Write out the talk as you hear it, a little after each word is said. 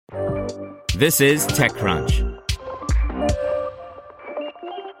This is TechCrunch.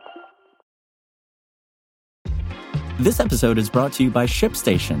 This episode is brought to you by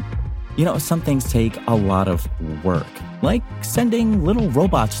ShipStation. You know, some things take a lot of work, like sending little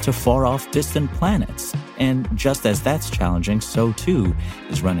robots to far-off distant planets. And just as that's challenging, so too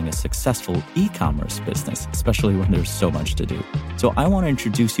is running a successful e-commerce business, especially when there's so much to do. So I want to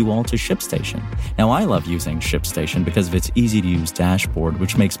introduce you all to ShipStation. Now, I love using ShipStation because of its easy-to-use dashboard,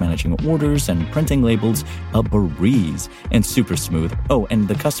 which makes managing orders and printing labels a breeze and super smooth. Oh, and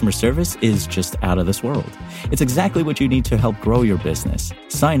the customer service is just out of this world. It's exactly what you need to help grow your business.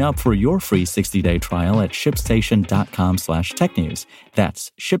 Sign up for your free 60-day trial at shipstation.com/technews.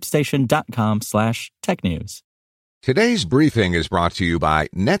 That's shipstation.com/technews. Today's briefing is brought to you by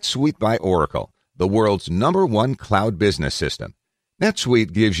NetSuite by Oracle, the world's #1 cloud business system.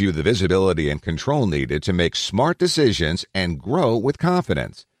 NetSuite gives you the visibility and control needed to make smart decisions and grow with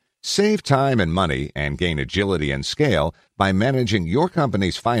confidence. Save time and money and gain agility and scale by managing your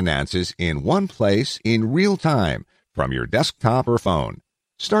company's finances in one place in real time from your desktop or phone.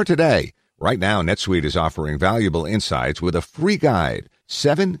 Start today. Right now, NetSuite is offering valuable insights with a free guide,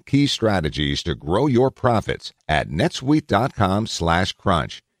 7 key strategies to grow your profits at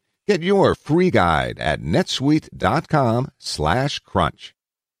netsuite.com/crunch. Get your free guide at netsuite.com/crunch.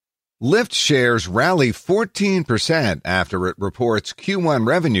 Lyft shares rally 14% after it reports Q1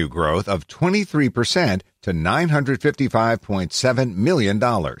 revenue growth of 23% to $955.7 million.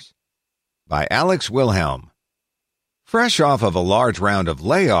 By Alex Wilhelm. Fresh off of a large round of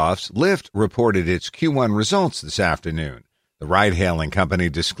layoffs, Lyft reported its Q1 results this afternoon. The ride-hailing company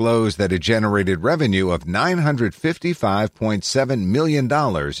disclosed that it generated revenue of $955.7 million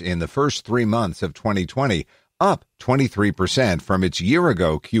in the first 3 months of 2020, up 23% from its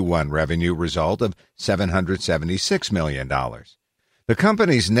year-ago Q1 revenue result of $776 million. The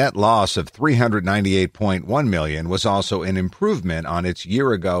company's net loss of $398.1 million was also an improvement on its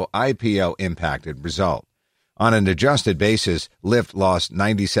year-ago IPO-impacted result. On an adjusted basis, Lyft lost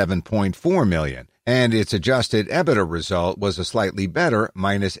 $97.4 million, and its adjusted EBITDA result was a slightly better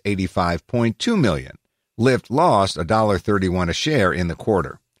minus $85.2 million. Lyft lost $1.31 a share in the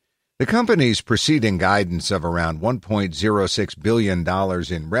quarter. The company's preceding guidance of around $1.06 billion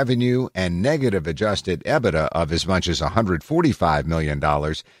in revenue and negative adjusted EBITDA of as much as $145 million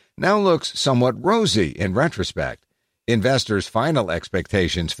now looks somewhat rosy in retrospect. Investors' final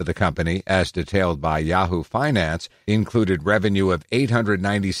expectations for the company, as detailed by Yahoo Finance, included revenue of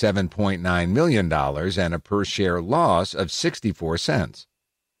 $897.9 million and a per-share loss of 64 cents.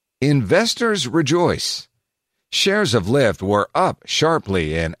 Investors rejoice. Shares of Lyft were up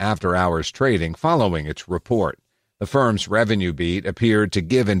sharply in after-hours trading following its report. The firm's revenue beat appeared to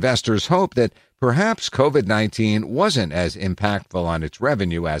give investors hope that perhaps COVID-19 wasn't as impactful on its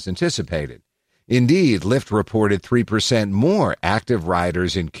revenue as anticipated. Indeed, Lyft reported 3% more active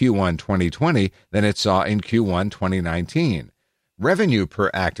riders in Q1 2020 than it saw in Q1 2019. Revenue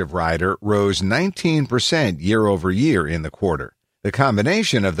per active rider rose 19% year over year in the quarter. The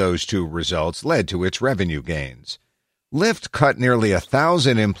combination of those two results led to its revenue gains. Lyft cut nearly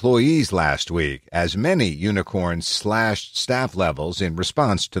 1,000 employees last week as many unicorns slashed staff levels in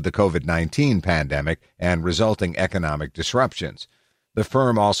response to the COVID-19 pandemic and resulting economic disruptions. The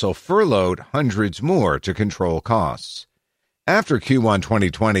firm also furloughed hundreds more to control costs. After Q1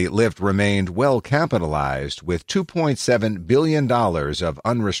 2020, Lyft remained well capitalized with $2.7 billion of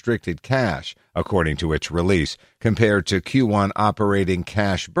unrestricted cash, according to its release, compared to Q1 operating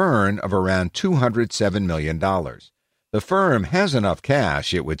cash burn of around $207 million. The firm has enough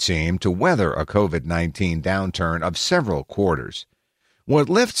cash, it would seem, to weather a COVID-19 downturn of several quarters. What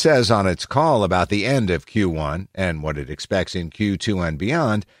Lyft says on its call about the end of Q1 and what it expects in Q2 and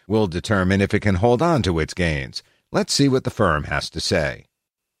beyond will determine if it can hold on to its gains. Let's see what the firm has to say.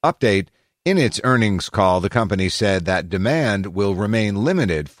 Update. In its earnings call, the company said that demand will remain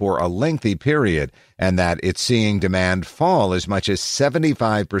limited for a lengthy period and that it's seeing demand fall as much as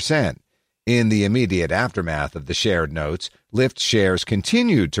 75%. In the immediate aftermath of the shared notes, Lyft shares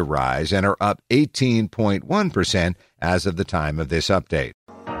continued to rise and are up 18.1% as of the time of this update.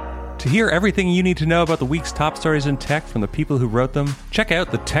 To hear everything you need to know about the week's top stories in tech from the people who wrote them, check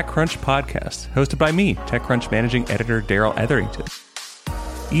out the TechCrunch podcast, hosted by me, TechCrunch managing editor Daryl Etherington.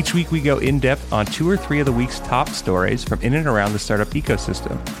 Each week we go in-depth on 2 or 3 of the week's top stories from in and around the startup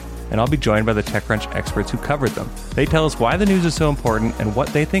ecosystem, and I'll be joined by the TechCrunch experts who covered them. They tell us why the news is so important and what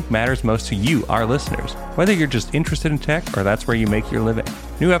they think matters most to you, our listeners, whether you're just interested in tech or that's where you make your living.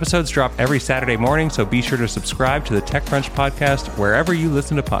 New episodes drop every Saturday morning, so be sure to subscribe to the TechCrunch podcast wherever you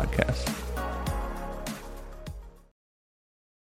listen to podcasts.